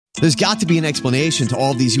There's got to be an explanation to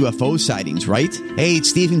all of these UFO sightings, right? Hey,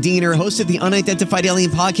 it's Stephen Diener, host of the Unidentified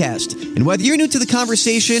Alien Podcast. And whether you're new to the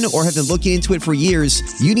conversation or have been looking into it for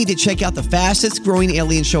years, you need to check out the fastest growing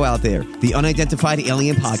alien show out there, the Unidentified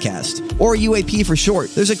Alien Podcast, or UAP for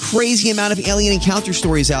short. There's a crazy amount of alien encounter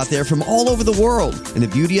stories out there from all over the world. And the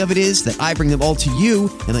beauty of it is that I bring them all to you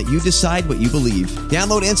and let you decide what you believe.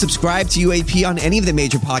 Download and subscribe to UAP on any of the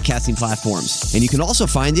major podcasting platforms. And you can also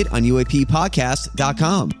find it on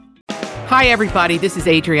UAPpodcast.com. Hi, everybody. This is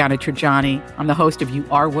Adriana Trajani. I'm the host of You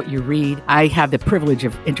Are What You Read. I have the privilege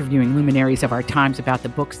of interviewing luminaries of our times about the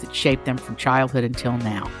books that shaped them from childhood until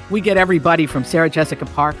now. We get everybody from Sarah Jessica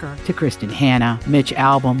Parker to Kristen Hanna, Mitch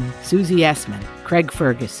Albom, Susie Essman, Craig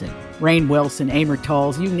Ferguson, Rainn Wilson, Amor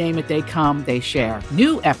Tolls, you name it, they come, they share.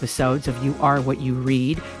 New episodes of You Are What You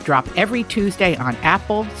Read drop every Tuesday on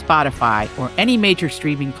Apple, Spotify, or any major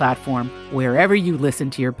streaming platform wherever you listen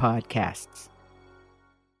to your podcasts.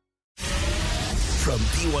 From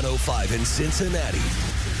B105 in Cincinnati,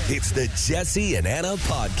 it's the Jesse and Anna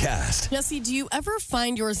podcast. Jesse, do you ever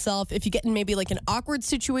find yourself, if you get in maybe like an awkward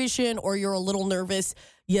situation or you're a little nervous,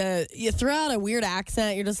 you throw out a weird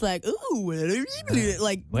accent, you're just like, ooh,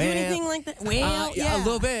 like, do anything like that? Well, yeah, a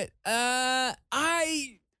little bit. I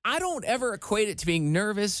don't ever equate it to being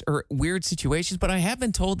nervous or weird situations, but I have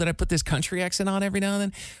been told that I put this country accent on every now and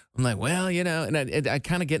then. I'm like, well, you know, and I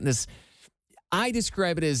kind of get in this. I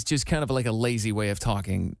describe it as just kind of like a lazy way of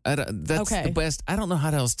talking. That's the best. I don't know how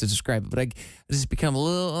else to describe it, but I just become a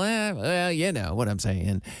little, well, you know what I'm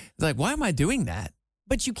saying. It's like, why am I doing that?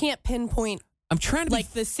 But you can't pinpoint. I'm trying to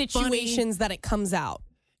like the situations that it comes out.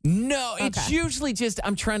 No, it's usually just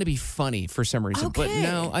I'm trying to be funny for some reason. Okay. But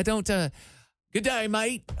no, I don't. Good day,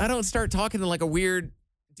 mate. I don't start talking in like a weird.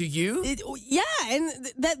 Do you? Yeah, and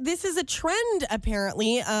that this is a trend,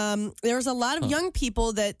 apparently. There's a lot of young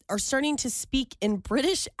people that are starting to speak in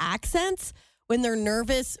British accents when they're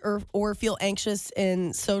nervous or feel anxious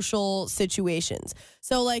in social situations.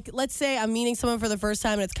 So, like, let's say I'm meeting someone for the first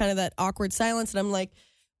time and it's kind of that awkward silence, and I'm like,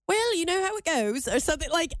 well, you know how it goes, or something.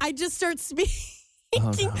 Like, I just start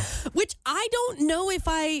speaking, which I don't know if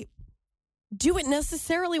I do it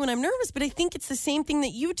necessarily when I'm nervous, but I think it's the same thing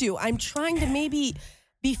that you do. I'm trying to maybe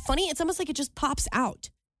be funny. It's almost like it just pops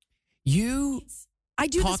out. I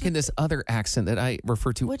do talk in this other accent that I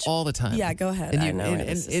refer to all the time. Yeah, go ahead. And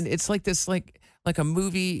it's like this, like a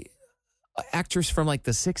movie actress from like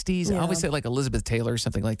the 60s. Yeah. I always say like Elizabeth Taylor or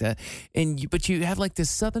something like that. But you have like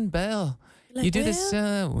this Southern belle. Like, you do this,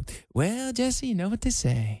 well, Jesse, you know what they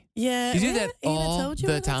say. Yeah. You do that all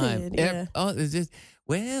the time. Yeah. It's just,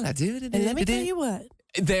 well, I do it. And let me tell you what.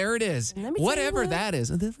 There it is. Whatever that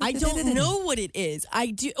is. I don't know what it is. I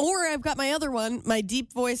do, or I've got my other one, my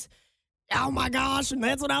deep voice. Oh my gosh, and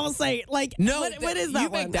that's what I was saying. Like, no, what is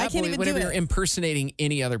that one? That I can't even whenever do you're it. impersonating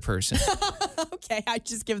any other person. Okay, I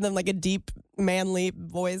just give them like a deep, manly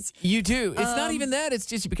voice. You do. It's not even that. It's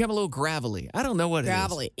just you become a little gravelly. I don't know what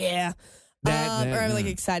gravelly. it is. Yeah. Or I'm like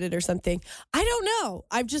excited or something. I don't know.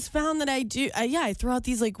 I've just found that I do. I throw out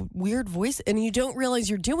these like weird voices, and you don't realize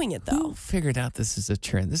you're doing it though. Who figured out this is a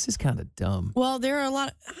trend? This is kind of dumb. Well, there are a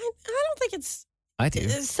lot. I don't think it's. I do.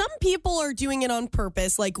 Some people are doing it on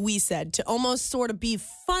purpose, like we said, to almost sort of be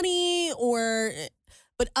funny,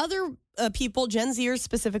 but other people, Gen Zers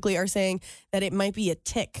specifically, are saying that it might be a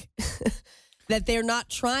tick, that they're not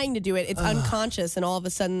trying to do it. It's unconscious, and all of a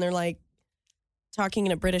sudden they're like talking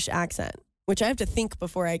in a British accent. Which I have to think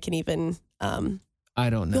before I can even. I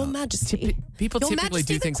don't know. Your Majesty. People Your typically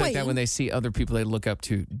Majesty do things like that when they see other people they look up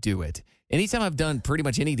to do it. Anytime I've done pretty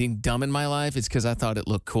much anything dumb in my life, it's because I thought it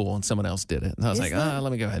looked cool and someone else did it. And I was like,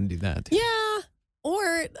 let me go ahead and do that. Yeah. Or,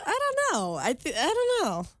 I don't know. I don't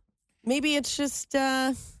know. Maybe it's just.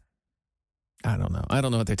 I don't know. I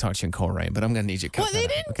don't know what they taught you in Coleraine, but I'm going to need you to cut Well, they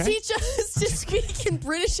that out, didn't teach us to speak in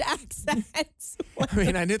British accents. I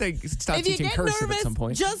mean, I knew they stopped teaching cursive nervous, at some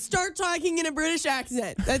point. Just start talking in a British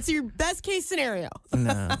accent. That's your best case scenario.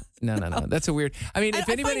 No. That's a weird. I mean, if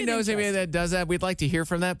anybody knows anybody that does that, we'd like to hear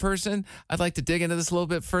from that person. I'd like to dig into this a little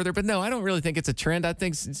bit further. But no, I don't really think it's a trend. I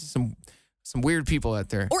think it's some weird people out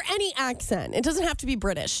there. Or any accent. It doesn't have to be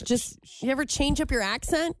British. Just, you ever change up your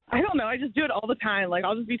accent? I don't know. I just do it all the time. Like,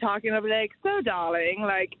 I'll just be talking. I'll be like, so darling.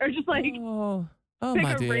 Like, or just like pick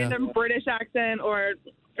my a dear. random British accent. Or,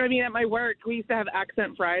 I mean, at my work, we used to have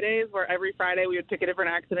accent Fridays where every Friday we would pick a different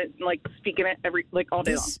accent and like speak in it all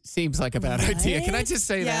day long. This seems like a bad idea. Can I just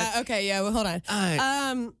say that? Yeah, okay, yeah, well, hold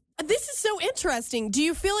on. This is so interesting. Do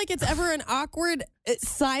you feel like it's ever an awkward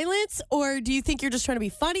silence, or do you think you're just trying to be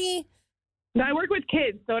funny? No, I work with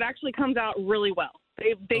kids, so it actually comes out really well.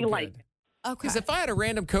 They like it. Okay. Because if I had a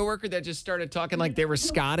random coworker that just started talking like they were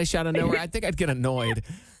Scottish out of nowhere, I think I'd get annoyed.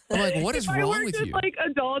 I'm like, what is If I wrong worked with with you? like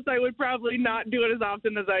adults, I would probably not do it as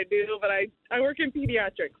often as I do. But I work in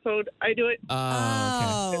pediatrics, so I do it. Okay.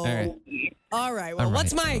 All right. All right. Well, All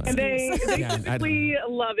what's right. my And they Yeah, I don't- typically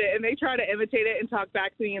love it, and they try to imitate it and talk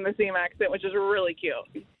back to me in the same accent, which is really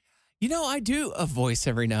cute. You know, I do a voice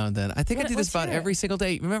every now and then. I think I do this about every single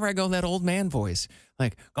day. Remember, I go in that old man voice,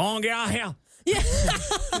 like, go on, get out here. Yeah.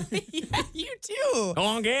 Yeah, you do. Go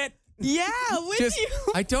on, get. Yeah, with you.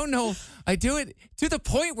 I don't know. I do it to the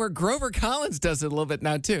point where Grover Collins does it a little bit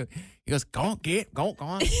now, too. He goes, go on, get, go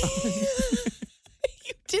on. You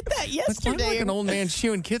did that Like, I'm yesterday. like an old man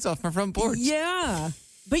shooing kids off my front porch. Yeah.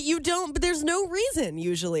 But you don't, but there's no reason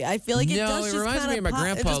usually. I feel like it No, does it just reminds me of my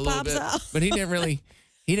grandpa a just little pops bit, out. but he didn't really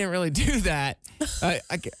do that.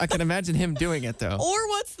 I can imagine him doing it though. Or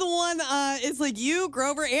what's the one, it's like you,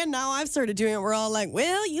 Grover, and now I've started doing it. We're all like,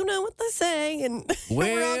 well, you know what they say. And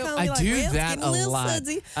we're all Well, kinda I like, do well, it's that getting a little lot.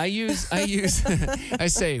 sudsy. I use I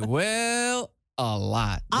say, well, a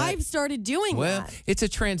lot. I've started doing Well, that. it's a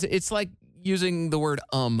transit. It's like using the word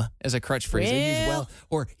as a crutch phrase. I use Well.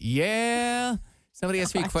 or yeah. Somebody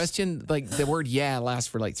asked me a question, like the word yeah lasts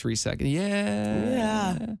for like 3 seconds.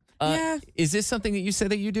 Yeah. Yeah. Is this something that you say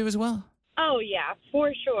that you do as well? Oh, yeah,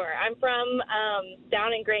 for sure. I'm from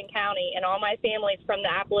down in Grant County, and all my family's from the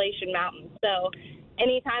Appalachian Mountains. So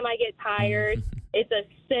anytime I get tired, it's a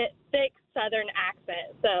thick Southern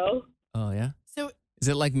accent. So Oh, yeah. So Is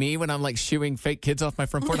it like me when I'm like shooing fake kids off my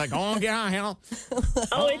front porch? Like, oh, yeah, hell.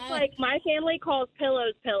 it's like my family calls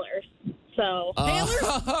pillows pillars. So Pailers,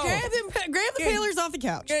 Oh. grab the Pailers off the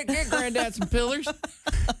couch. Get granddad some pillars.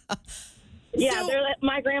 yeah, So-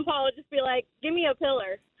 my grandpa would just be like, "Give me a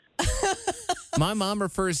pillar." My mom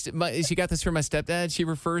refers to, she got this from my stepdad. She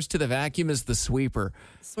refers to the vacuum as the sweeper.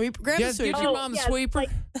 Grab Yes, the sweeper. get your mom a yeah, sweeper. Like,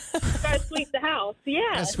 gotta sweep the house. Yeah.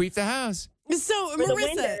 Yeah, sweep the house. So, the Marissa,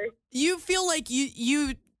 winter. you feel like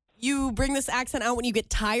you bring this accent out when you get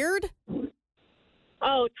tired?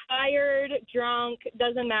 Oh, tired, drunk,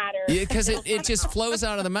 doesn't matter. Yeah, because it just flows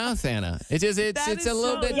out of the mouth, Anna. It's That it's is a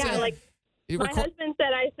little so- bit. Yeah, like it my requ- husband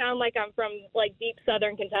said I sound like I'm from like deep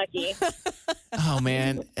Southern Kentucky. oh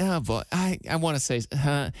man, oh boy, I want to say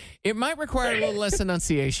it might require a little less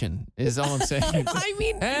enunciation. Is all I'm saying. I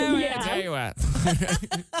mean, Hey, Yeah. I tell you what.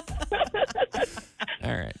 all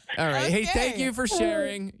right. Hey, thank Okay. you for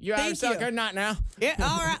sharing. You have Thank yourself a you. good night now. yeah,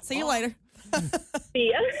 all right. See you later.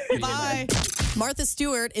 See ya. Bye. Martha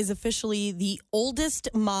Stewart is officially the oldest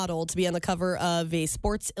model to be on the cover of a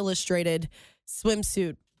Sports Illustrated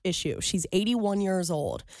swimsuit issue. She's 81 years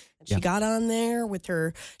old. And she got on there with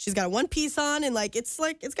she's got a one piece on and it's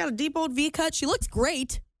got a deep old V cut. She looks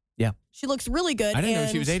great. Yeah. She looks really good. I didn't know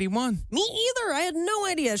she and was 81. Me either. I had no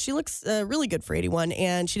idea. She looks really good for 81.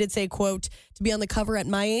 And she did say, quote, to be on the cover at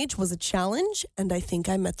my age was a challenge. And I think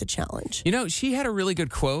I met the challenge. You know, she had a really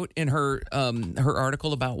good quote in her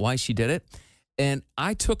article about why she did it. And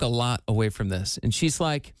I took a lot away from this. And she's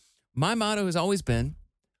like, my motto has always been,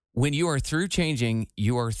 when you are through changing,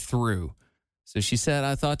 you are through. So she said,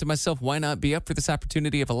 I thought to myself, why not be up for this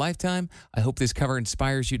opportunity of a lifetime? I hope this cover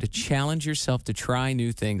inspires you to challenge yourself to try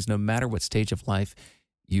new things, no matter what stage of life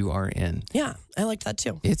you are in. Yeah, I like that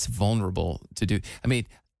too. It's vulnerable to do. I mean,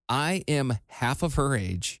 I am half of her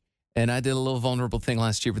age, and I did a little vulnerable thing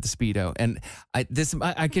last year with the Speedo. And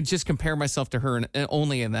I could just compare myself to her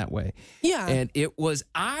only in that way. Yeah. And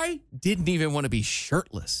I didn't even want to be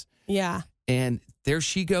shirtless. Yeah. And there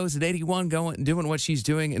she goes at 81 doing what she's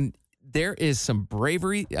doing. And there is some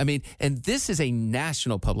bravery. I mean, and this is a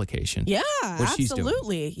national publication. Yeah, what she's doing.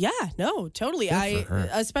 absolutely. Yeah, no, totally. Good for her.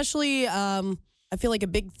 Especially, I feel like a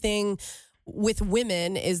big thing with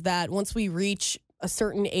women is that once we reach a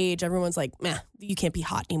certain age, everyone's like, "Meh, you can't be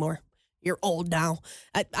hot anymore. You're old now."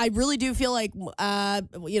 I really do feel like,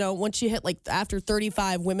 once you hit after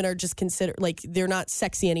 35, women are just considered they're not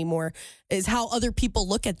sexy anymore. Is how other people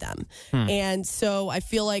look at them, and so I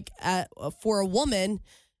feel like for a woman,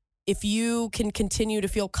 if you can continue to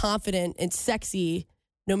feel confident and sexy,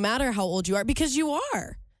 no matter how old you are, because you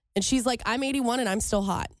are. And she's like, I'm 81 and I'm still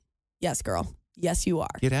hot. Yes, girl. Yes, you are.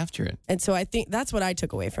 Get after it. And so I think that's what I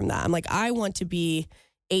took away from that. I'm like, I want to be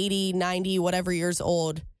 80, 90, whatever years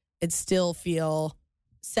old and still feel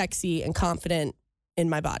sexy and confident in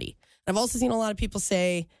my body. I've also seen a lot of people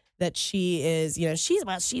say that she is,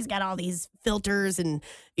 she's got all these filters and,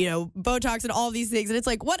 Botox and all these things. And it's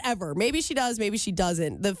like, whatever. Maybe she does, maybe she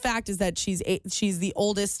doesn't. The fact is that she's the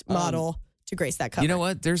oldest model to grace that cover. You know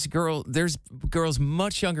what? There's girls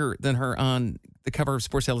much younger than her on the cover of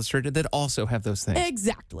Sports Illustrated that also have those things.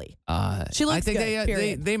 Exactly. She looks I think good,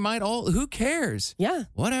 period. they might all. Who cares? Yeah.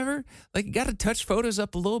 Whatever. Like, you got to touch photos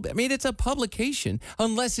up a little bit. I mean, it's a publication,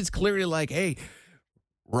 unless it's clearly like, hey,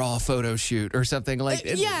 raw photo shoot or something like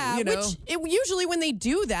that. Yeah, you know? usually when they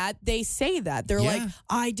do that, they say that. They're like, Yeah.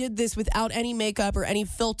 I did this without any makeup or any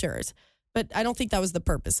filters. But I don't think that was the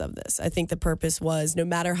purpose of this. I think the purpose was no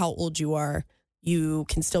matter how old you are, you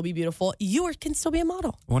can still be beautiful. Can still be a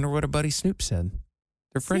model. Wonder what a buddy Snoop said.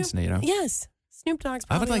 They're friends now, you know. Yes. Snoop Dogg's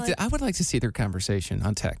I probably would like to see their conversation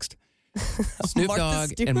on text. Snoop Martha Dogg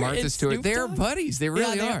Stewart and Martha and Stewart. Snoop They're Dogg? buddies. They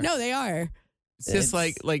really Yeah, are. No, they are. It's just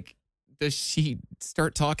like does she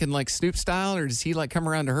start talking like Snoop style, or does he like come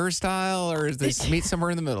around to her style, or does they meet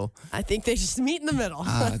somewhere in the middle? I think they just meet in the middle.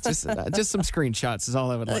 Just some screenshots is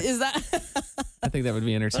all I would like. Is that I think that would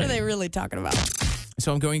be what are entertaining. they really talking about?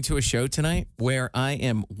 So I'm going to a show tonight where I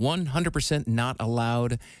am 100% not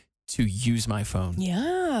allowed to use my phone.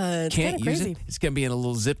 Yeah, it's kind Can't of use crazy. it. It's going to be in a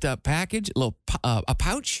little zipped up package, a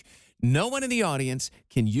pouch. No one in the audience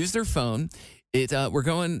can use their phone. We're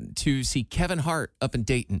going to see Kevin Hart up in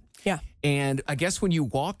Dayton. Yeah. And I guess when you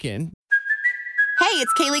walk in, Hey,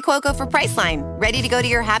 it's Kaylee Cuoco for Priceline. Ready to go to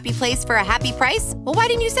your happy place for a happy price? Well, why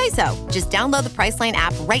didn't you say so? Just download the Priceline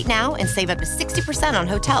app right now and save up to 60% on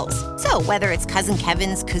hotels. So whether it's Cousin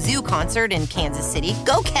Kevin's Kazoo Concert in Kansas City,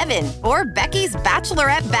 go Kevin, or Becky's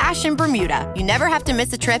Bachelorette Bash in Bermuda, you never have to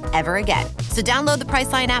miss a trip ever again. So download the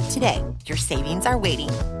Priceline app today. Your savings are waiting.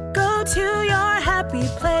 Go to your happy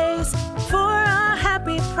place for a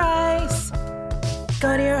happy price.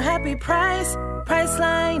 Go to your happy price,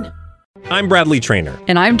 Priceline. I'm Bradley Trainer.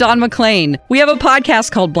 And I'm Don McClain. We have a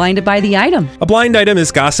podcast called Blinded by the Item. A blind item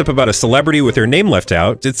is gossip about a celebrity with their name left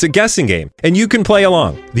out. It's a guessing game, and you can play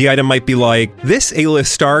along. The item might be like, this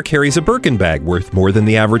A-list star carries a Birkin bag worth more than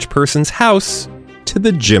the average person's house to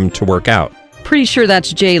the gym to work out. Pretty sure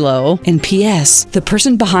that's J-Lo. And P.S. the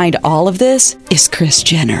person behind all of this is Kris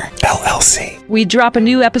Jenner, LLC. We drop a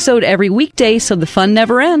new episode every weekday so the fun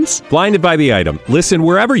never ends. Blinded by the Item. Listen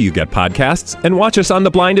wherever you get podcasts and watch us on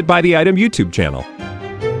the Blinded by the Item YouTube channel.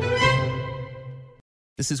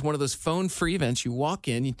 this is one of those phone-free events. You walk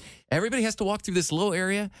in, everybody has to walk through this little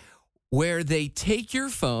area where they take your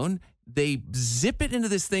phone, they zip it into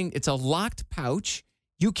this thing. It's a locked pouch.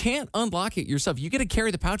 You can't unlock it yourself. You get to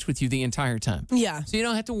carry the pouch with you the entire time. Yeah. So you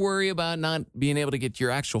don't have to worry about not being able to get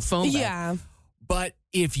your actual phone back. Yeah. But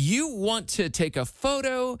if you want to take a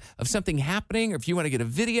photo of something happening, or if you want to get a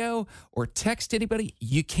video or text anybody,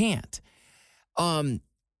 you can't.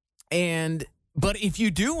 But if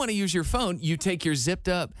you do want to use your phone, you take your zipped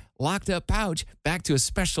up, locked up pouch back to a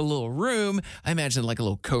special little room. I imagine like a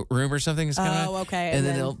little coat room or something. Okay. And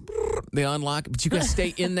then they unlock, but you got to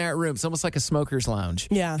stay in that room. It's almost like a smoker's lounge.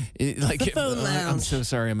 Yeah. Like The phone lounge. I'm so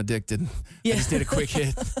sorry, I'm addicted. Yeah. I just did a quick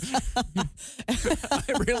hit. I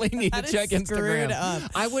really need to That check is screwed Instagram.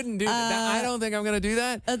 up. I wouldn't do that. I don't think I'm going to do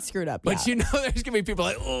that. That's screwed up. But yeah. you know, there's going to be people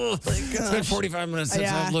like, oh, it's been 45 minutes since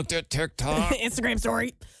Yeah. I've looked at TikTok. Instagram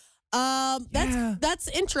story. That's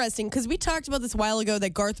interesting because we talked about this a while ago that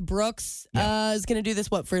Garth Brooks is going to do this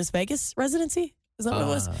for his Vegas residency. Is that what it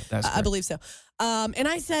was? That's I believe so. And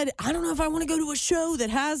I said, I don't know if I want to go to a show that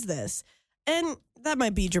has this, and that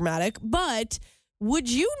might be dramatic. But would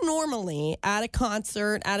you normally at a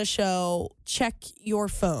concert, at a show, check your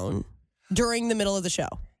phone during the middle of the show?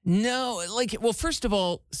 No, first of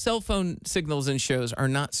all, cell phone signals in shows are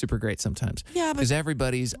not super great sometimes. Yeah, but because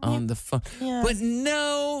everybody's on the phone. Yeah. But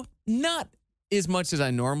no, not as much as I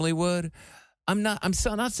normally would. I'm not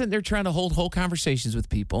sitting there trying to hold whole conversations with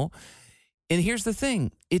people. And here's the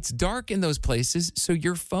thing: it's dark in those places, so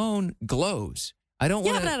your phone glows. I don't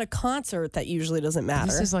want but at a concert, that usually doesn't matter.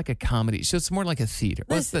 This is like a comedy, so it's more like a theater.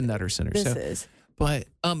 What's the Nutter Center? This is. But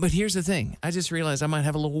here's the thing: I just realized I might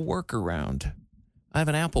have a little workaround. I have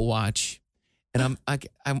an Apple Watch, and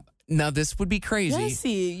I'm now. This would be crazy. Jesse,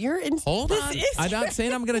 you're in. Hold on. I'm not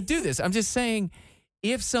saying I'm going to do this. I'm just saying,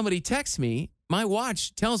 if somebody texts me, my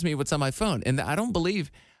watch tells me what's on my phone, and I don't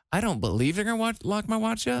believe they're going to lock my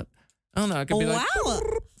watch up. I don't know. It could be like,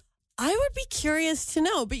 I would be curious to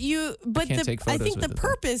know, I think the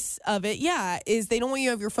purpose of it, is they don't want you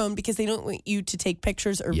to have your phone because they don't want you to take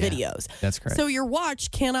pictures or videos. That's correct. So your watch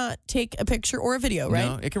cannot take a picture or a video, right?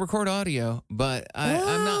 No, it can record audio, but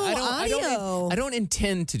I don't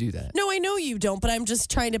intend to do that. No, I know you don't, but I'm just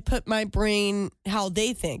trying to put my brain how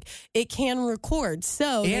they think. It can record,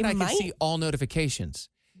 so And I can see all notifications.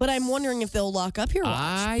 But I'm wondering if they'll lock up your watch.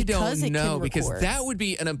 I don't know, because record. that would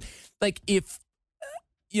be if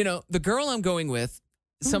the girl I'm going with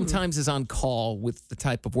sometimes is on call with the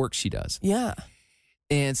type of work she does. Yeah.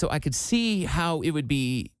 And so I could see how it would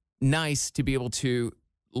be nice to be able to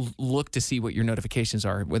look to see what your notifications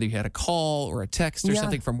are, whether you had a call or a text or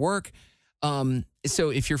something from work. So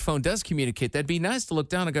if your phone does communicate, that'd be nice to look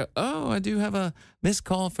down and go, oh, I do have a missed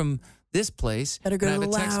call from this place. Better go and to I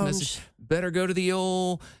have the a text lounge. message. Better go to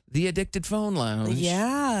the addicted phone lounge.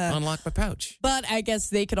 Yeah. Unlock my pouch. But I guess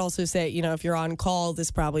they could also say, if you're on call,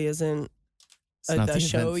 this probably isn't not the the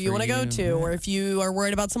show event you for want to go you. to. Yeah. Or if you are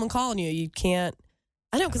worried about someone calling you, you can't.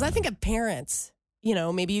 I know, because I think of parents,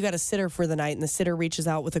 maybe you got a sitter for the night and the sitter reaches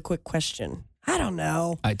out with a quick question. I don't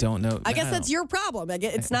know. I don't know. I guess that's your problem.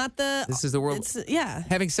 It's not the. This is the world. Yeah.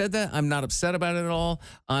 Having said that, I'm not upset about it at all.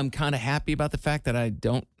 I'm kind of happy about the fact that I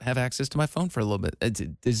don't have access to my phone for a little bit.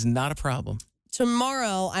 It's not a problem.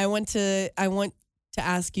 Tomorrow, I want to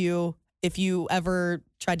ask you if you ever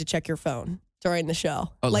tried to check your phone during the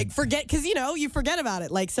show. Oh, forget, because you forget about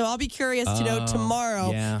it. So I'll be curious to know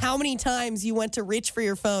tomorrow how many times you went to reach for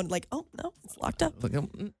your phone. Oh no, it's locked up.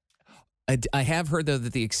 I have heard, though,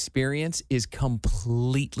 that the experience is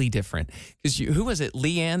completely different. Because who was it?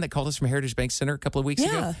 Leanne that called us from Heritage Bank Center a couple of weeks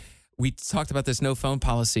ago? We talked about this no phone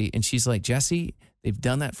policy, and she's like, Jesse, they've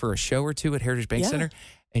done that for a show or two at Heritage Bank Center.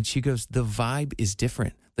 And she goes, the vibe is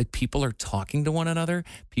different. People are talking to one another.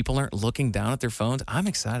 People aren't looking down at their phones. I'm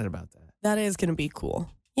excited about that. That is going to be cool.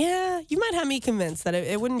 Yeah, you might have me convinced that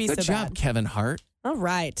it wouldn't be Good so job, bad. Kevin Hart. All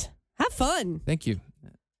right. Have fun. Thank you.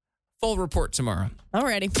 Full report tomorrow.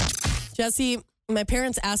 Alrighty. Jesse, my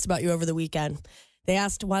parents asked about you over the weekend. They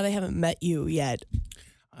asked why they haven't met you yet.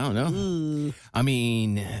 I don't know. I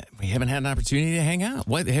mean, we haven't had an opportunity to hang out.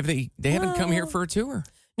 What have they haven't come here for a tour.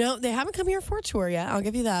 No, they haven't come here for a tour yet. I'll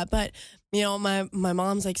give you that. But, my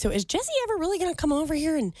mom's like, so is Jesse ever really going to come over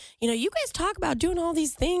here? And, you guys talk about doing all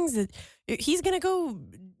these things. That he's going to go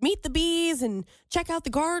meet the bees and check out the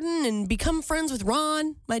garden and become friends with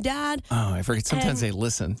Ron, my dad. Oh, I forget. Sometimes they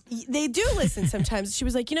listen. They do listen sometimes. She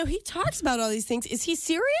was like, he talks about all these things. Is he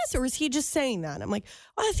serious or is he just saying that? And I'm like,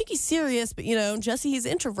 well, I think he's serious. But, Jesse, he's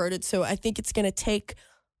introverted. So I think it's going to take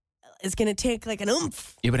like an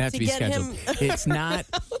oomph. It would have to be scheduled. It's not.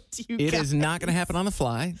 It is not going to happen on the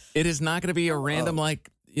fly. It is not going to be a random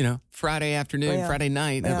Friday afternoon, Friday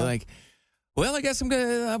night. And I'd be like, well, I guess I'm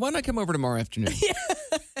gonna. Why not come over tomorrow afternoon?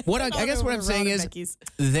 I guess what I'm saying is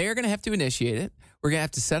they're going to have to initiate it. We're going to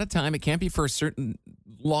have to set a time. It can't be for a certain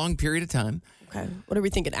long period of time. Okay. What are we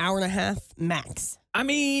thinking? Hour and a half max. I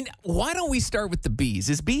mean, why don't we start with the bees?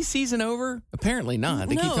 Is bee season over? Apparently not.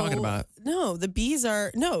 They keep talking about it. No, the bees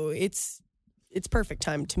are it's perfect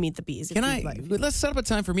time to meet the bees. Let's set up a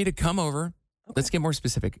time for me to come over. Okay. Let's get more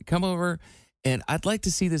specific. Come over, and I'd like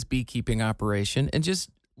to see this beekeeping operation and just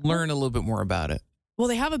learn a little bit more about it. Well,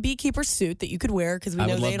 they have a beekeeper suit that you could wear because we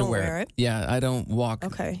know they don't wear it. Yeah, I don't walk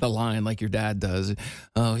the line like your dad does.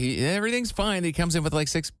 Oh, everything's fine. He comes in with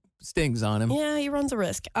 6 stings on him. Yeah, he runs a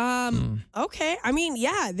risk. Okay. I mean,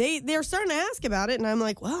 yeah, they're starting to ask about it, and I'm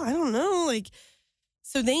like, well, I don't know.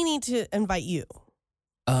 So they need to invite you.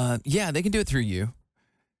 Yeah, they can do it through you.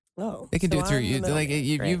 Oh, they can do it through you.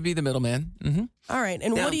 You'd be the middleman. Mm-hmm. All right.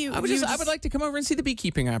 And now, what do you? I would like to come over and see the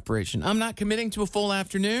beekeeping operation. I'm not committing to a full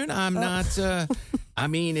afternoon. I'm not. I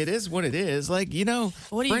mean, it is what it is. What are you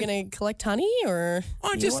going to collect honey or?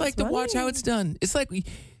 I just like to watch how it's done. It's like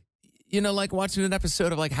like watching an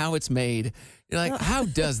episode of how it's made. You're like, how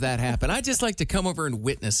does that happen? I just like to come over and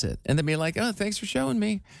witness it, and then be like, oh, thanks for showing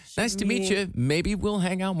me. Nice to meet you. Maybe we'll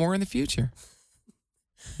hang out more in the future.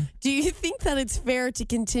 Do you think that it's fair to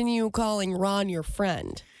continue calling Ron your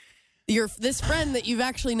friend? This friend that you've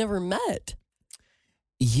actually never met?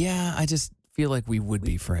 Yeah, I just feel like we would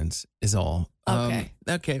be friends is all. Okay.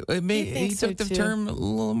 He took the term a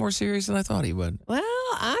little more serious than I thought he would. Well,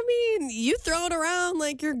 I mean, you throw it around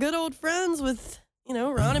like you're good old friends with,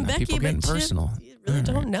 Ron and Becky. People getting personal. You really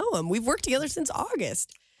don't know them. We've worked together since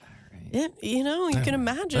August. All right. You can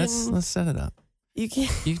imagine. Let's set it up. You can.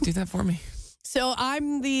 You do that for me. So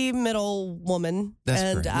I'm the middle woman. That's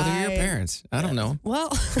great. Well, they're your parents. I don't know. Well,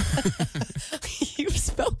 you've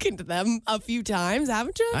spoken to them a few times,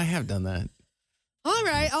 haven't you? I have done that. All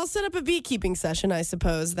right. I'll set up a beekeeping session, I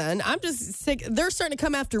suppose, then. I'm just sick. They're starting to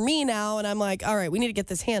come after me now, and I'm like, all right, we need to get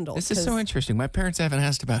this handled. This is so interesting. My parents haven't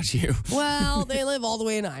asked about you. Well, they live all the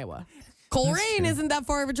way in Iowa. Coleraine isn't that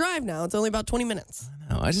far of a drive now. It's only about 20 minutes.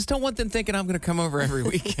 No, I just don't want them thinking I'm going to come over every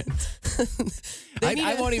weekend.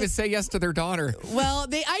 I won't even say yes to their daughter. Well,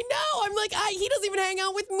 I know. I'm like, he doesn't even hang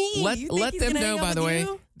out with me. Let them know, by the way,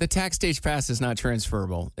 the tax stage pass is not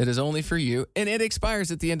transferable. It is only for you, and it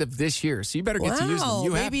expires at the end of this year. So you better get to use them.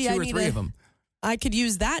 You have 2 or 3 of them. I could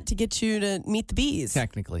use that to get you to meet the bees.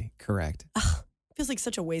 Technically, correct. Feels like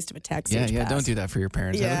such a waste of a tax stage pass. Yeah, don't do that for your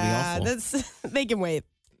parents. Yeah, that would be awful. They can wait.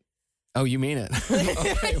 Oh, you mean it?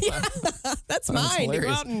 Okay, yeah, that's mine. Go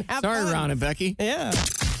out and have Sorry, fun. Ron and Becky. Yeah.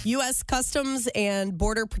 U.S. Customs and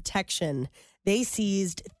Border Protection they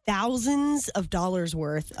seized thousands of dollars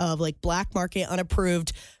worth of like black market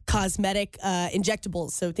unapproved cosmetic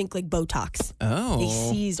injectables. So think like Botox. Oh. They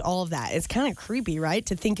seized all of that. It's kind of creepy, right?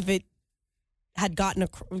 To think if it had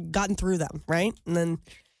gotten through them, right? And then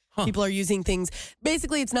people are using things.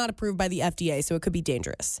 Basically, it's not approved by the FDA, so it could be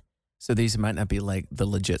dangerous. So these might not be like the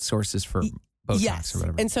legit sources for Botox or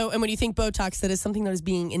whatever. And when you think Botox, that is something that is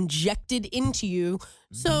being injected into you.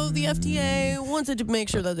 So the FDA wanted to make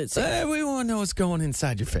sure that it's safe. We want to know what's going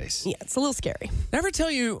inside your face. Yeah, it's a little scary. Never tell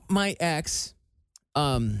you my ex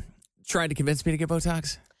tried to convince me to get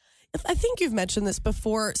Botox? I think you've mentioned this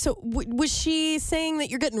before. So was she saying that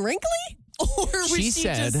you're getting wrinkly? Or was she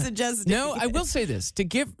just suggesting? No, I will say this.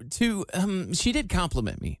 She did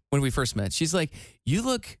compliment me when we first met. She's like, you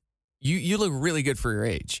look really good for your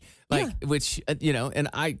age. Which, and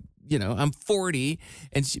I'm 40.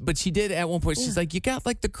 But she did at one point, she's like, you got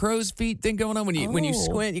like the crow's feet thing going on when you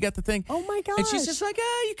squint, you got the thing. Oh my gosh. And she's just like,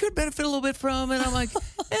 you could benefit a little bit from it. And I'm like,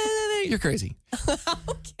 you're crazy.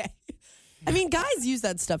 Okay. I mean, guys use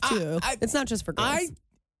that stuff too. It's not just for girls.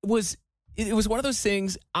 It was one of those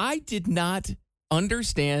things I did not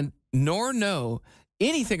understand nor know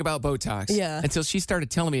anything about Botox until she started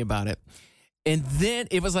telling me about it. And then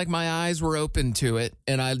it was like my eyes were open to it.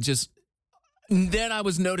 And then I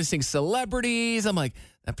was noticing celebrities. I'm like,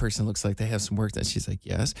 that person looks like they have some work. That she's like,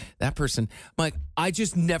 yes. That person. I'm like, I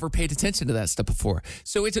just never paid attention to that stuff before.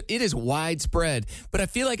 So it is widespread. But I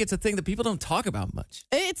feel like it's a thing that people don't talk about much.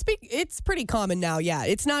 It's pretty common now, yeah.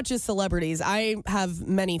 It's not just celebrities. I have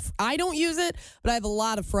I don't use it, but I have a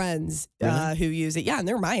lot of friends who use it. Yeah, and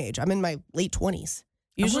they're my age. I'm in my late 20s.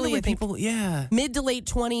 Usually, I think mid to late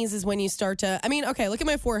 20s is when you start to. I mean, okay, look at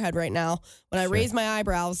my forehead right now. When I raise my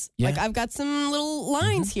eyebrows, like I've got some little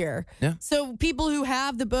lines here. Yeah. So people who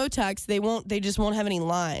have the Botox, they just won't have any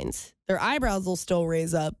lines. Their eyebrows will still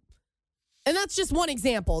raise up, and that's just one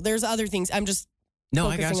example. There's other things. I'm just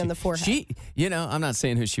focusing on the forehead. I'm not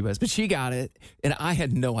saying who she was, but she got it, and I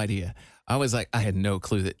had no idea. I was like, I had no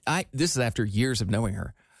clue that this is after years of knowing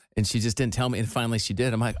her, and she just didn't tell me, and finally she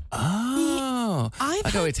did. I'm like,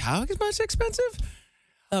 it's how much expensive?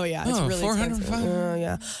 Oh, yeah. It's really expensive. Oh,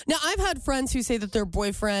 yeah. Now, I've had friends who say that their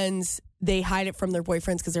boyfriends, they hide it from their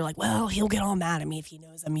boyfriends because they're like, well, he'll get all mad at me if he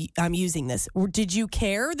knows I'm using this. Did you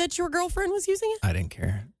care that your girlfriend was using it? I didn't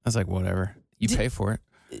care. I was like, whatever. You pay for it.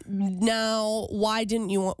 Now, why didn't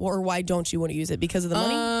you want, or why don't you want to use it? Because of the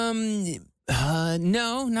money?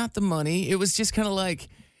 No, not the money. It was just kind of like...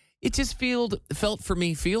 It just felt for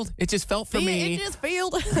me. It just felt for me. It just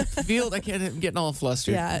felt. I'm getting all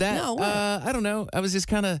flustered. Yeah. I don't know. I was just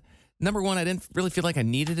kind of, number one, I didn't really feel like I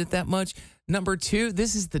needed it that much. Number two,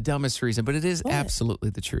 this is the dumbest reason, but it is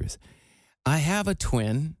absolutely the truth. I have a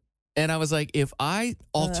twin, and I was like, if I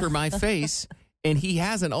alter my face and he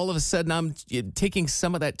hasn't, all of a sudden I'm taking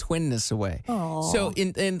some of that twinness away. Aww. So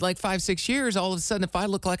in like 5-6 years, all of a sudden, if I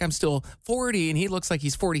look like I'm still 40 and he looks like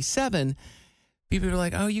he's 47, people are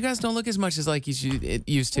like, oh, you guys don't look as much as like you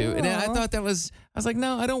used to. And I thought I was like,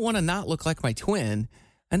 no, I don't want to not look like my twin.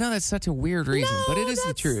 I know that's such a weird reason, but it is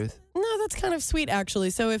the truth. No, that's kind of sweet, actually.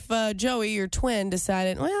 So if Joey, your twin,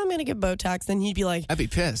 decided, well, I'm going to get Botox, then he'd be like, I'd be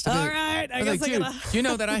pissed. All right, I guess I'm going to. You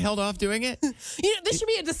know that I held off doing it? This should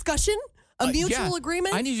be a discussion, a mutual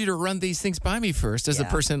agreement. I need you to run these things by me first as a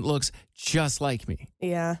person that looks just like me.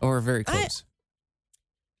 Yeah. Or very close.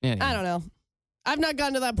 I don't know. I've not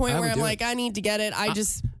gotten to that point where I'm like, I need to get it.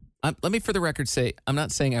 Let me, for the record, say, I'm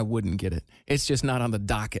not saying I wouldn't get it. It's just not on the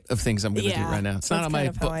docket of things I'm going to do right now. It's not on my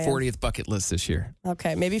 40th bucket list this year.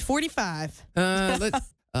 Okay, maybe 45.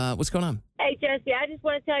 What's going on? Hey, Jesse, I just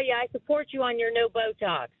want to tell you I support you on your no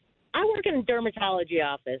Botox. I work in a dermatology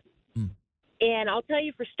office, and I'll tell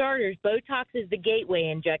you for starters, Botox is the gateway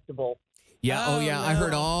injectable. Yeah. Oh, yeah.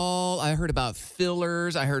 No. I heard about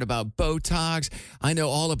fillers. I heard about Botox. I know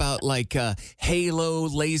all about like Halo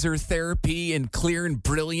laser therapy and Clear and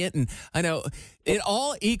Brilliant. And I know it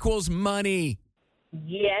all equals money.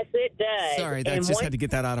 Yes, it does. Sorry, I just had to get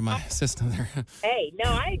that out of my system there. Hey, no,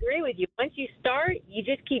 I agree with you. Once you start, you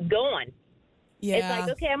just keep going. Yeah. It's like,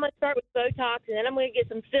 okay, I'm going to start with Botox, and then I'm going to get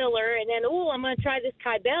some filler, and then, I'm going to try this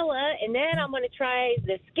Kybella, and then I'm going to try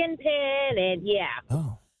the skin pen, and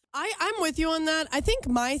Oh. I'm with you on that. I think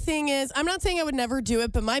my thing is, I'm not saying I would never do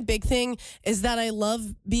it, but my big thing is that I love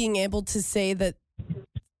being able to say that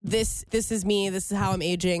this is me, this is how I'm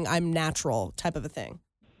aging, I'm natural type of a thing.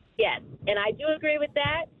 Yes, and I do agree with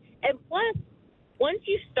that. And plus, once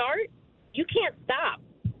you start, you can't stop.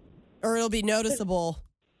 Or it'll be noticeable.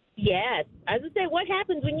 Yes. I was going to say, what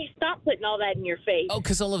happens when you stop putting all that in your face? Oh,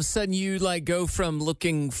 because all of a sudden you like go from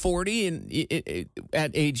looking 40 and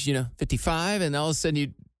at age, 55, and all of a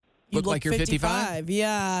sudden look like you're 55.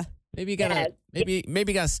 Yeah. Maybe you gotta maybe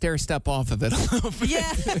you gotta stair step off of it a little bit.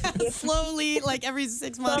 Yeah, slowly, like every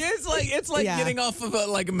 6 months. It's like getting off of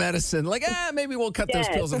a medicine. Like, maybe we'll cut those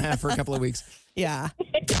pills in half for a couple of weeks. Yeah.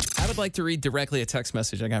 I would like to read directly a text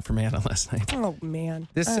message I got from Anna last night. Oh man,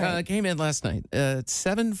 This came in last night at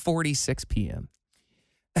 7:46 p.m.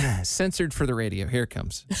 Censored for the radio. Here it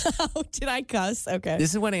comes. Oh, did I cuss? Okay.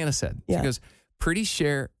 This is what Anna said. Yeah. She goes, pretty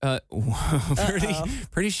sure I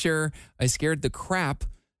scared the crap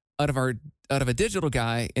out of a digital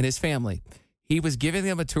guy and his family. He was giving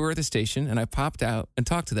them a tour of the station, and I popped out and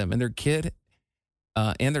talked to them and their kid,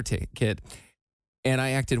 kid, and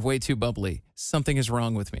I acted way too bubbly. Something is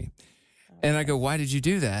wrong with me. And I go, why did you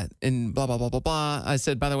do that? And blah, blah, blah, blah, blah. I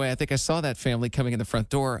said, by the way, I think I saw that family coming in the front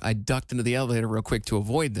door. I ducked into the elevator real quick to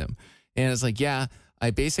avoid them. And I was like, yeah,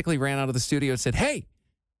 I basically ran out of the studio and said, hey,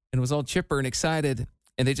 and was all chipper and excited.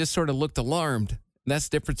 And they just sort of looked alarmed. And that's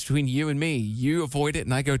the difference between you and me. You avoid it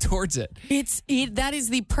and I go towards it. That is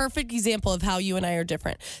the perfect example of how you and I are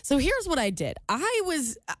different. So here's what I did. I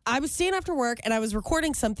was staying after work and I was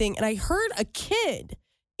recording something and I heard a kid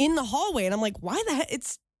in the hallway and I'm like, why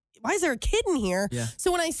is there a kid in here? Yeah.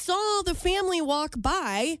 So when I saw the family walk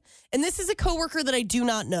by, and this is a coworker that I do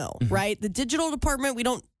not know, right? The digital department, we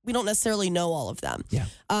don't necessarily know all of them. Yeah.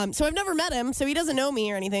 So I've never met him, so he doesn't know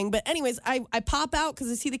me or anything. But anyways, I pop out because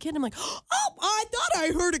I see the kid. And I'm like, oh, I thought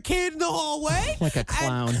I heard a kid in the hallway. Like a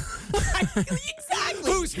clown.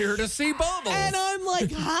 Exactly. Who's here to see Bubbles? And I'm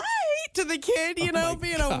like, hi to the kid, being a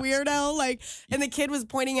weirdo. Like, and the kid was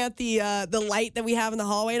pointing at the light that we have in the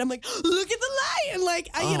hallway. And I'm like, look at the light. And like,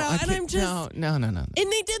 I'm just. No. And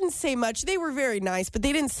they didn't say much. They were very nice, but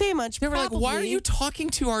they didn't say much. They were probably. like, why are you talking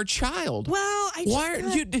to our child? Well,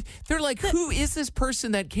 They're like, who is this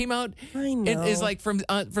person that came out and is like from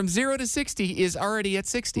 0 to 60 is already at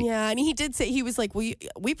 60? Yeah, and he did say, he was like, well,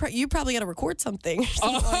 you probably got to record something or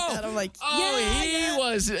something like that. I'm like, he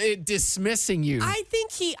was dismissing you. I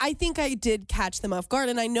think I did catch them off guard,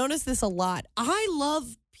 and I noticed this a lot. I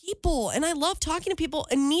love people, and I love talking to people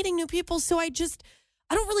and meeting new people, so I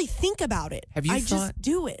don't really think about it. Have you just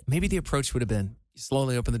do it. Maybe the approach would have been, you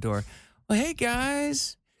slowly open the door. Well, hey,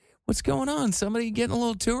 guys. What's going on? Somebody getting a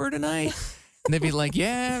little tour tonight? And they'd be like,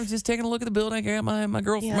 yeah, I'm just taking a look at the building. I got my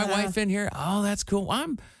girlfriend, my wife in here. Oh, that's cool.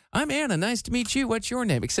 I'm Anna. Nice to meet you. What's your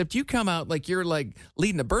name? Except you come out like you're like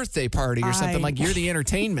leading a birthday party or something, like you're the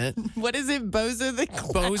entertainment. What is it? Bozo the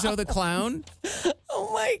Clown? Bozo the Clown?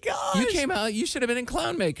 Oh, my gosh. You came out. You should have been in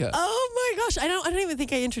clown makeup. Oh, my gosh. I don't even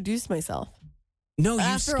think I introduced myself. No,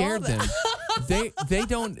 you scared them.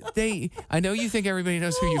 I know you think everybody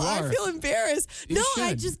knows who you are. I feel embarrassed.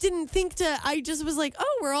 I just didn't think I just was like,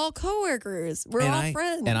 oh, we're all coworkers. We're all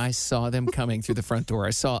friends. And I saw them coming through the front door.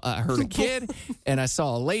 I heard a kid and I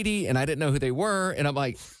saw a lady and I didn't know who they were. And I'm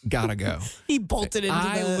like, gotta go. He bolted into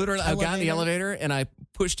I got in the elevator and I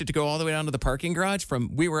pushed it to go all the way down to the parking garage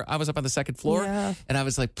I was up on the second floor and I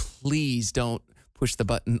was like, please don't push the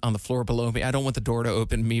button on the floor below me. I don't want the door to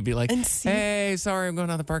open. Me be like, hey, sorry, I'm going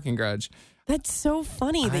down the parking garage. That's so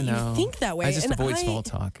funny that you think that way. I just avoid small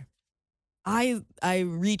talk. I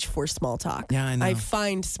reach for small talk. Yeah, I know. I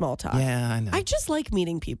find small talk. Yeah, I know. I just like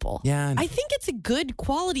meeting people. Yeah, I know. I think it's a good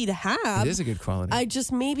quality to have. It is a good quality. I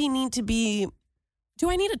just maybe need to be. Do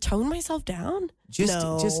I need to tone myself down? Just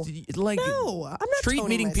like no, I'm not treat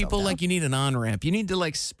meeting people down. like you need an on-ramp. You need to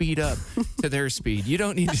like speed up to their speed. You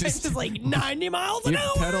don't need to just like 90 miles an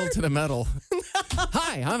hour. Pedal to the metal.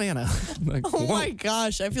 Hi, I'm Anna. Like, oh my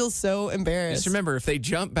gosh, I feel so embarrassed. Just remember, if they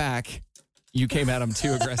jump back, you came at them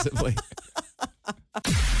too aggressively.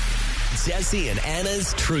 Jesse and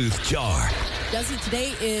Anna's Truth Jar. Jesse,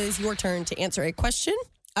 today is your turn to answer a question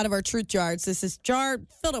out of our Truth Jars. This is jar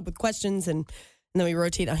filled up with questions and then we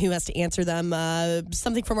rotate on who has to answer them.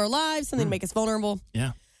 Something from our lives, something to make us vulnerable.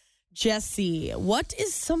 Yeah. Jesse, what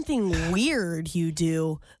is something weird you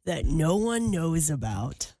do that no one knows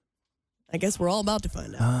about? I guess we're all about to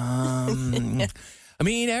find out. I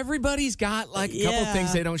mean, everybody's got like a couple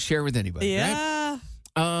things they don't share with anybody, right?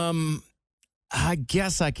 I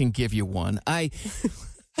guess I can give you one.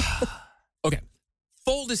 Okay.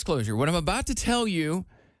 Full disclosure, what I'm about to tell you,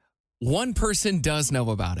 one person does know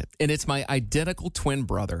about it, and it's my identical twin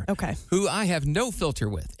brother, who I have no filter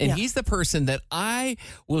with. And he's the person that I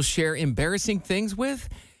will share embarrassing things with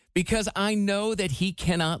because I know that he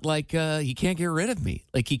cannot, he can't get rid of me.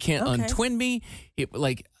 Like, he can't untwin me.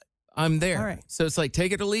 I'm there. All right. So it's like,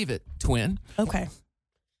 take it or leave it, twin. Okay.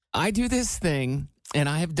 I do this thing, and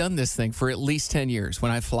I have done this thing for at least 10 years.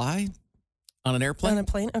 When I fly on an airplane. On a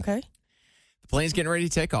plane, okay. The plane's getting ready to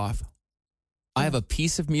take off. I have a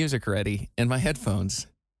piece of music ready in my headphones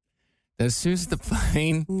As soon as the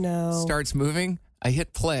plane starts moving, I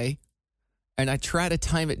hit play, and I try to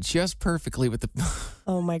time it just perfectly with the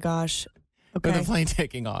Oh my gosh. Okay. with the plane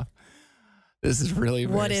taking off. This is really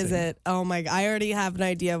embarrassing. What is it? Oh my! I already have an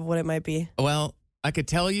idea of what it might be. Well, I could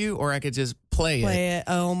tell you, or I could just play it.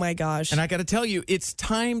 Oh my gosh! And I got to tell you, it's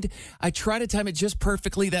timed. I try to time it just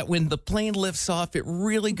perfectly that when the plane lifts off, it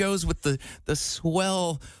really goes with the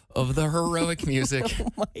swell of the heroic music. Oh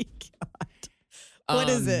my God! What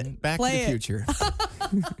is it? Back Play to the Future.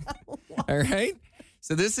 All right.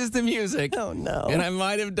 So this is the music. Oh no! And I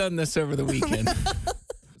might have done this over the weekend.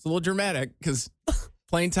 It's a little dramatic because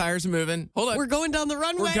plane tires are moving. Hold on. We're going down the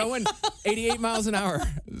runway. We're going 88 miles an hour.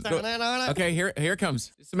 Okay, here it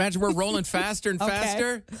comes. Just imagine we're rolling faster and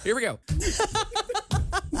faster. Here we go.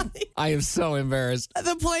 I am so embarrassed.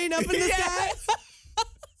 The plane up in the sky.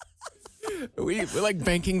 We're like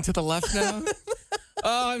banking to the left now.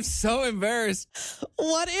 Oh, I'm so embarrassed.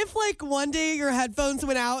 What if like one day your headphones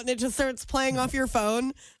went out and it just starts playing off your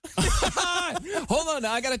phone? Hold on,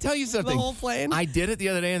 I got to tell you something. The whole plane? I did it the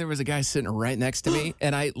other day, and there was a guy sitting right next to me,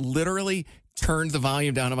 and I literally turned the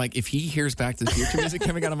volume down. I'm like, if he hears Back to the Future music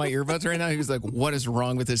coming out of my earbuds right now, he was like, what is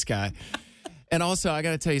wrong with this guy? And also, I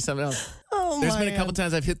got to tell you something else. There's been a couple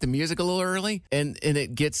times I've hit the music a little early, and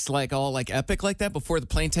it gets like all like epic like that before the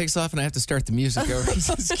plane takes off, and I have to start the music over.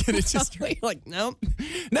 You're like, nope.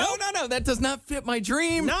 No, that does not fit my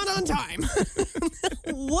dream. Not on time.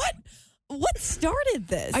 What started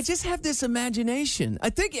this? I just have this imagination. I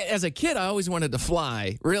think as a kid, I always wanted to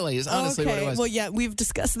fly. Really, is honestly what it was. Well, yeah, we've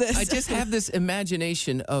discussed this. I just have this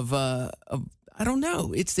imagination of I don't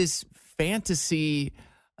know. It's this fantasy.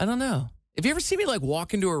 I don't know. Have you ever seen me like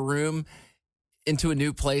walk into a room, into a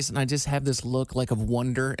new place, and I just have this look like of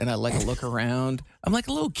wonder, and I like look around? I'm like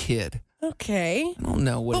a little kid. Okay. I don't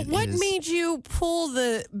know what. But what made you pull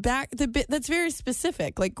the bit that's very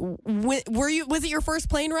specific? Like, was it your first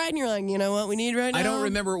plane ride, and you're like, you know what we need right now? I don't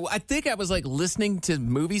remember. I think I was like listening to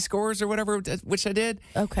movie scores or whatever, which I did.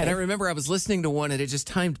 Okay. And I remember I was listening to one, and it just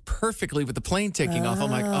timed perfectly with the plane taking off. I'm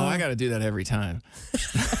like, oh, I got to do that every time.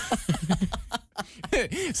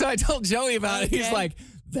 So I told Joey about it. He's like,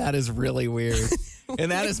 that is really weird.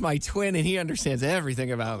 And that is my twin, and he understands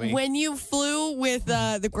everything about me. When you flew with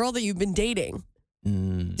the girl that you've been dating,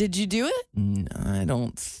 did you do it? I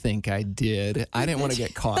don't think I did. I didn't want to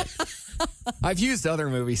get caught. I've used other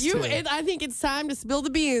movies too. I think it's time to spill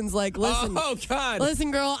the beans. Like, listen. Oh God.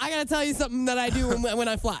 Listen, girl, I gotta tell you something that I do when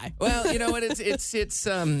I fly. Well, you know what?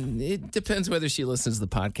 It depends whether she listens to the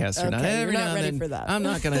podcast or not. You're not ready for that. I'm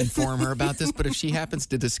not going to inform her about this, but if she happens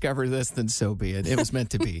to discover this, then so be it. It was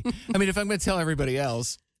meant to be. I mean, if I'm going to tell everybody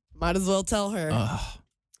else, might as well tell her.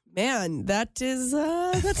 Man, that's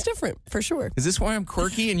different for sure. Is this why I'm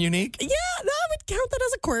quirky and unique? Yeah, no, I would count that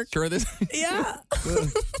as a quirk. Sure, this. Yeah.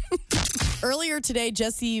 Earlier today,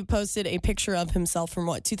 Jesse posted a picture of himself from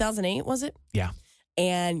 2008, was it? Yeah.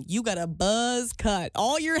 And you got a buzz cut.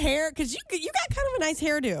 All your hair, because you got kind of a nice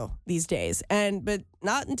hairdo these days. But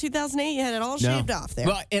not in 2008. You had it all shaved off there.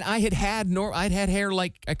 Well, and I'd had hair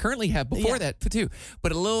like I currently have before that too.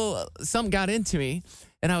 But a little something got into me.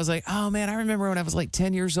 And I was like, oh, man, I remember when I was like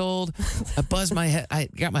 10 years old, I buzzed my head. I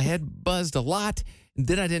got my head buzzed a lot. And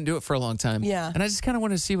then I didn't do it for a long time. Yeah. And I just kind of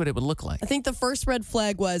wanted to see what it would look like. I think the first red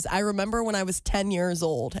flag was I remember when I was 10 years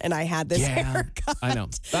old and I had this haircut. I know.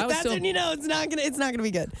 That's when you know it's not gonna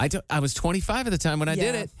be good. I was 25 at the time when I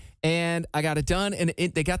did it. And I got it done. And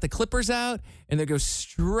they got the clippers out. And they go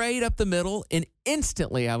straight up the middle. And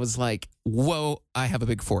instantly I was like, whoa, I have a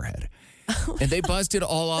big forehead. And they buzzed it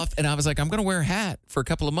all off. And I was like, I'm going to wear a hat for a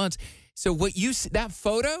couple of months. So what you see, that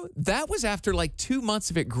photo, that was after like 2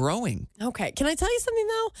 months of it growing. Okay. Can I tell you something,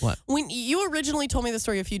 though? What? When you originally told me the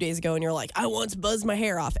story a few days ago and you're like, I once buzzed my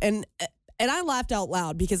hair off. And I laughed out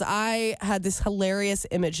loud because I had this hilarious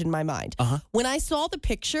image in my mind. When I saw the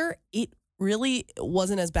picture, it really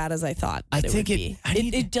wasn't as bad as I thought it would be.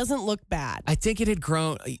 It doesn't look bad. I think it had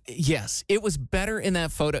grown. Yes, it was better in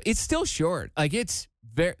that photo. It's still short. Like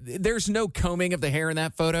there's no combing of the hair in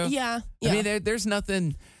that photo. Yeah. I mean, there's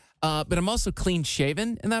nothing. But I'm also clean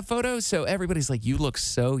shaven in that photo. So everybody's like, you look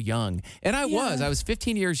so young. And I was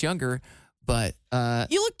 15 years younger, but.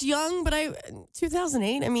 You looked young, but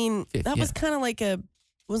 2008, I mean, that was kind of like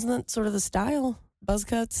wasn't that sort of the style? Buzz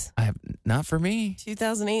cuts? Not for me.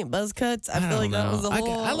 2008 buzz cuts. I feel like that was a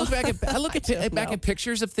whole. I look back at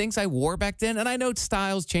pictures of things I wore back then, and I know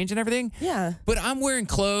styles change and everything. Yeah. But I'm wearing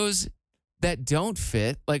clothes that don't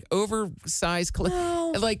fit, like oversized clothes.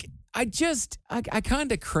 No. Like I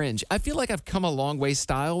kind of cringe. I feel like I've come a long way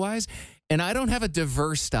style wise, and I don't have a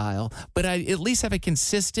diverse style, but I at least have a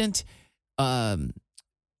consistent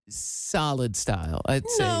solid style. I'd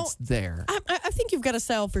say it's there. I think you've got a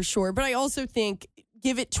style for sure, but I also think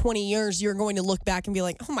give it 20 years, you're going to look back and be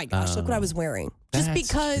like, oh my gosh, look what I was wearing. Just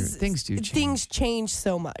because things change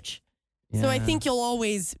so much. Yeah. So I think you'll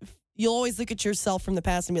always look at yourself from the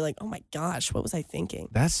past and be like, oh my gosh, what was I thinking?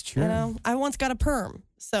 That's true. You know, I once got a perm,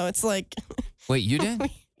 so it's like. Wait, you did?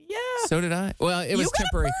 Yeah. So did I. Well, it was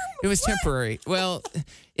temporary. It was temporary. Well,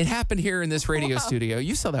 it happened here in this radio studio.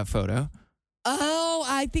 You saw that photo. Oh,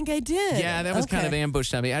 I think I did. Yeah, that was kind of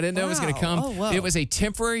ambushed on me. I didn't know it was going to come. Oh, it was a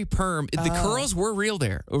temporary perm. The curls were real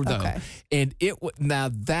there, though. Okay. And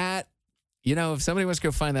now that, if somebody wants to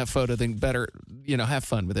go find that photo, then better, have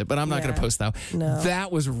fun with it. But I'm not going to post that. No.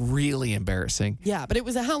 That was really embarrassing. Yeah, but it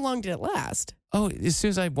was how long did it last? Oh, as soon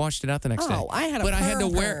as I washed it out the next day. Oh, I had a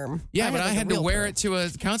perm. Yeah, but I had to wear it to a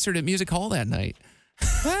concert at Music Hall that night.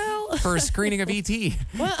 Well, for a screening of E.T.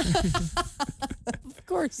 Well, of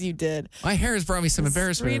course you did. My hair has brought me some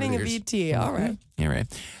embarrassment. Screening of E.T. All right. All right.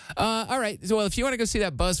 All right. So, if you want to go see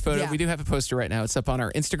that Buzz photo, we do have a poster right now. It's up on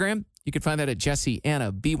our Instagram. You can find that at Jesse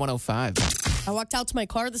Anna B105. I walked out to my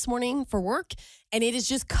car this morning for work, and it is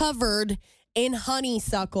just covered in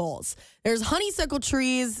honeysuckles. There's honeysuckle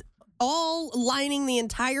trees all lining the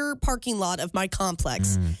entire parking lot of my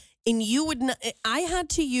complex. And I had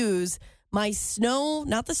to use my snow,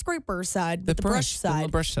 not the scraper side, but the brush side. The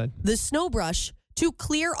brush side. The snow brush to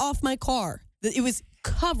clear off my car. It was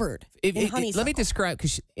covered in honeysuckle. Let me describe,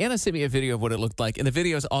 because Anna sent me a video of what it looked like, and the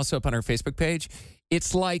video is also up on our Facebook page.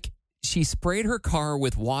 It's like she sprayed her car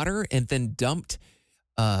with water and then dumped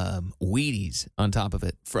Wheaties on top of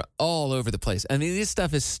it for all over the place. I mean, this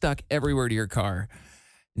stuff is stuck everywhere to your car.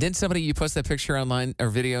 Then you post that picture online or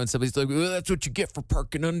video, and somebody's like, well, that's what you get for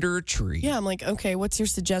parking under a tree. Yeah, I'm like, okay, what's your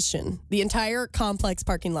suggestion? The entire complex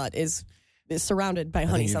parking lot is surrounded by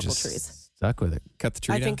honeysuckle trees. Stuck with it. Cut the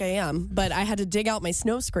tree down. I think I am, but I had to dig out my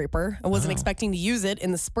snow scraper. I wasn't expecting to use it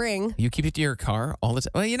in the spring. You keep it to your car all the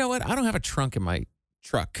time? Well, you know what? I don't have a trunk in my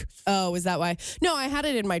truck. Oh, is that why? No, I had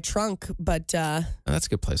it in my trunk, but that's a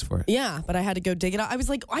good place for it. Yeah, but I had to go dig it out. I was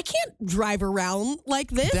like, I can't drive around like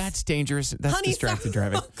this. That's dangerous. That's distracted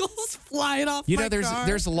driving. Honeysuckles flying off my car.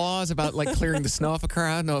 There's laws about like clearing the snow off a car.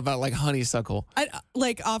 I don't know about like honeysuckle.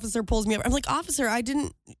 Officer pulls me up. I'm like, officer,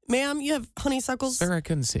 ma'am, you have honeysuckles. Sir, I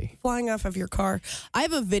couldn't see. Flying off of your car. I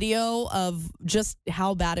have a video of just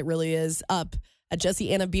how bad it really is up at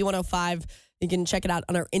Jesse Anna B105. You can check it out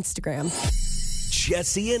on our Instagram.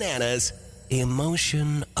 Jesse and Anna's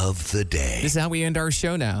Emotion of the Day. This is how we end our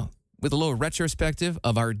show now, with a little retrospective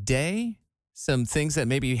of our day, some things that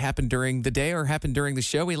maybe happened during the day or happened during the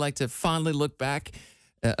show. We like to fondly look back,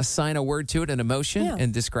 assign a word to it, an emotion,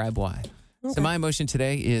 and describe why. Okay. So my emotion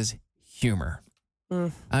today is humor.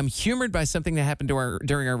 I'm humored by something that happened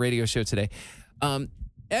during our radio show today.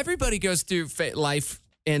 Everybody goes through life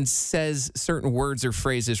and says certain words or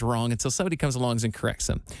phrases wrong until somebody comes along and corrects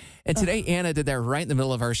them. And today, Anna did that right in the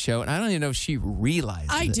middle of our show, and I don't even know if she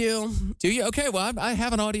realized it. I do. Do you? Okay, well, I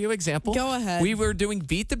have an audio example. Go ahead. We were doing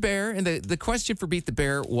Beat the Bear, and the question for Beat the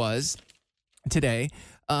Bear was today,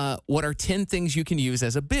 what are 10 things you can use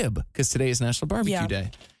as a bib? Because today is National Barbecue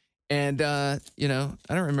Day. And, I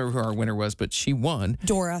don't remember who our winner was, but she won.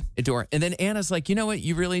 Dora. And then Anna's like, you know what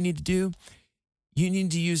you really need to do? You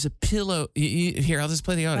need to use a pillow. Here, I'll just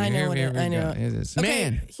play the audio. I know it. Okay,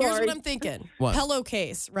 Man. Here's what I'm thinking. What?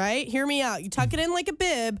 Pillowcase, right? Hear me out. You tuck it in like a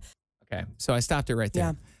bib. Okay, so I stopped it right there.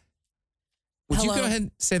 Yeah. Would you go ahead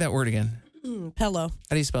and say that word again? Pillow. How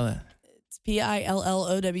do you spell that? It's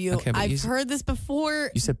Pillow. Okay, I've heard this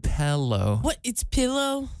before. You said pillow. What? It's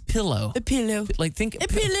pillow? Pillow. A pillow. Like think. A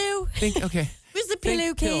pillow. Okay. Where's the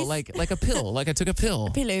pillowcase? Pill, like a pill. Like I took a pill.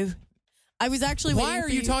 A pillow. I was actually Why are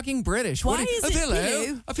you talking British? Why is it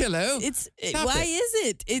pillow? A pillow. Why is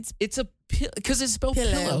it? It's a pillow because it's spelled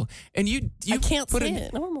pillow. And you I can't say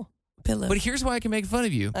it normal. Pillow. But here's why I can make fun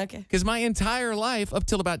of you. Okay. Because my entire life, up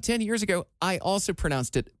till about 10 years ago, I also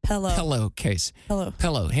pronounced it pillowcase.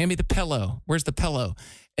 Pillow. Hand me the pillow. Where's the pillow?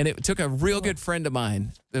 And it took a real good friend of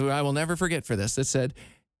mine who I will never forget for this that said,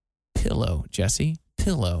 pillow, Jesse,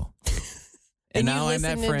 pillow. and now I'm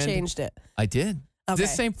that friend. And changed it. I did. Okay.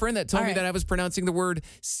 This same friend that told me that I was pronouncing the word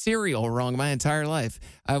cereal wrong my entire life.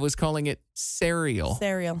 I was calling it cereal.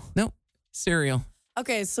 Cereal. No, cereal.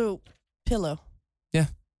 Okay, so pillow. Yeah.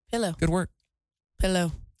 Pillow. Good work.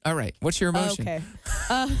 Pillow. All right. What's your emotion? Okay.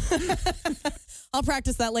 I'll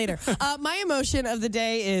practice that later. My emotion of the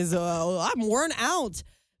day is I'm worn out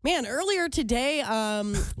Man, earlier today,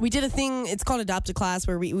 we did a thing. It's called Adopt a Class,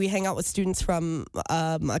 where we hang out with students from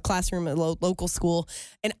a classroom at a local school.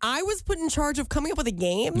 And I was put in charge of coming up with a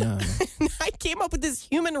game. No. I came up with this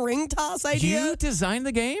human ring toss idea. You designed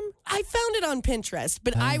the game? I found it on Pinterest,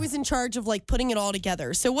 but I was in charge of like putting it all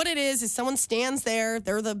together. So what it is someone stands there,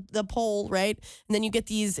 they're the pole, right? And then you get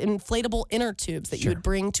these inflatable inner tubes that you would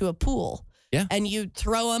bring to a pool. Yeah. And you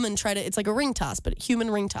throw them and try to, it's like a ring toss, but human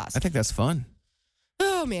ring toss. I think that's fun.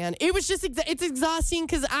 Oh, man. It was just, it's exhausting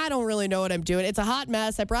because I don't really know what I'm doing. It's a hot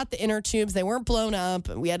mess. I brought the inner tubes. They weren't blown up.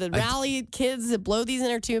 We had to rally kids to blow these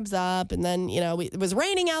inner tubes up. And then, it was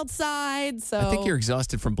raining outside. So I think you're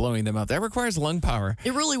exhausted from blowing them up. That requires lung power.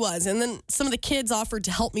 It really was. And then some of the kids offered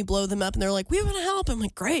to help me blow them up. And they're like, we want to help. I'm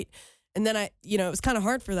like, great. And then it was kind of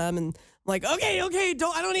hard for them. And I'm like, okay, I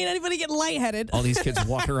don't need anybody getting lightheaded. All these kids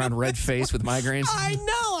walking around red faced with migraines. I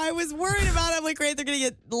know. I was worried about it. I'm like, great, they're going to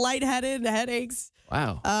get lightheaded and headaches.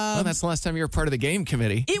 Wow. Well, that's the last time you were part of the game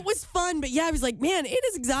committee. It was fun, but yeah, I was like, man, it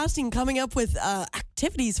is exhausting coming up with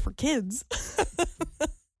activities for kids.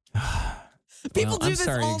 People do this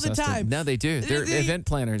all the time. No, they do. They're event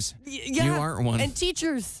planners. Yeah. You aren't one. And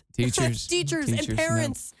teachers. Teachers and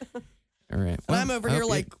parents. No. All right. Well, I'm over here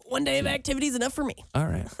like, one day of activity is enough for me. All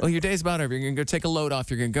right. Well, your day's about over. You're going to go take a load off.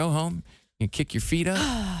 You're going to go home. You kick your feet up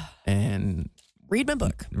and read my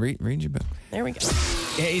book. Read your book. There we go.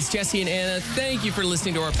 Hey, it's Jesse and Anna. Thank you for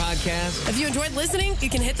listening to our podcast. If you enjoyed listening, you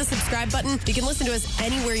can hit the subscribe button. You can listen to us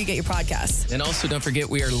anywhere you get your podcasts. And also, don't forget,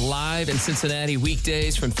 we are live in Cincinnati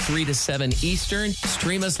weekdays from 3 to 7 Eastern.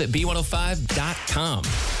 Stream us at B105.com.